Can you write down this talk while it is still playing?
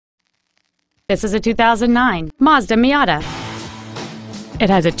This is a 2009 Mazda Miata. It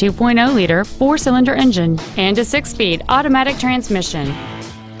has a 2.0-liter four-cylinder engine and a 6-speed automatic transmission.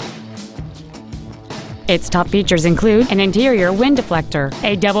 Its top features include an interior wind deflector,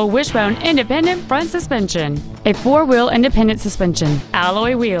 a double wishbone independent front suspension, a four-wheel independent suspension,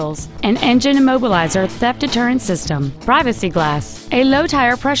 alloy wheels, an engine immobilizer theft deterrent system, privacy glass, a low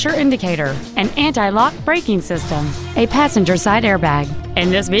tire pressure indicator, an anti-lock braking system, a passenger side airbag, and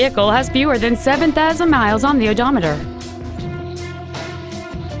this vehicle has fewer than 7,000 miles on the odometer.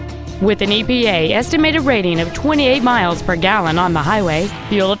 With an EPA estimated rating of 28 miles per gallon on the highway,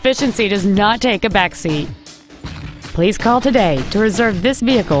 fuel efficiency does not take a backseat. Please call today to reserve this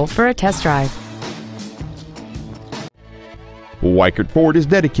vehicle for a test drive. Weikert Ford is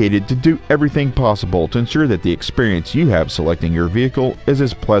dedicated to do everything possible to ensure that the experience you have selecting your vehicle is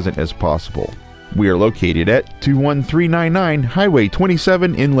as pleasant as possible. We are located at 21399 Highway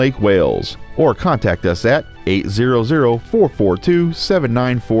 27 in Lake Wales, or contact us at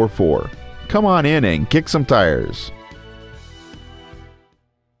 800-442-7944. Come on in and kick some tires.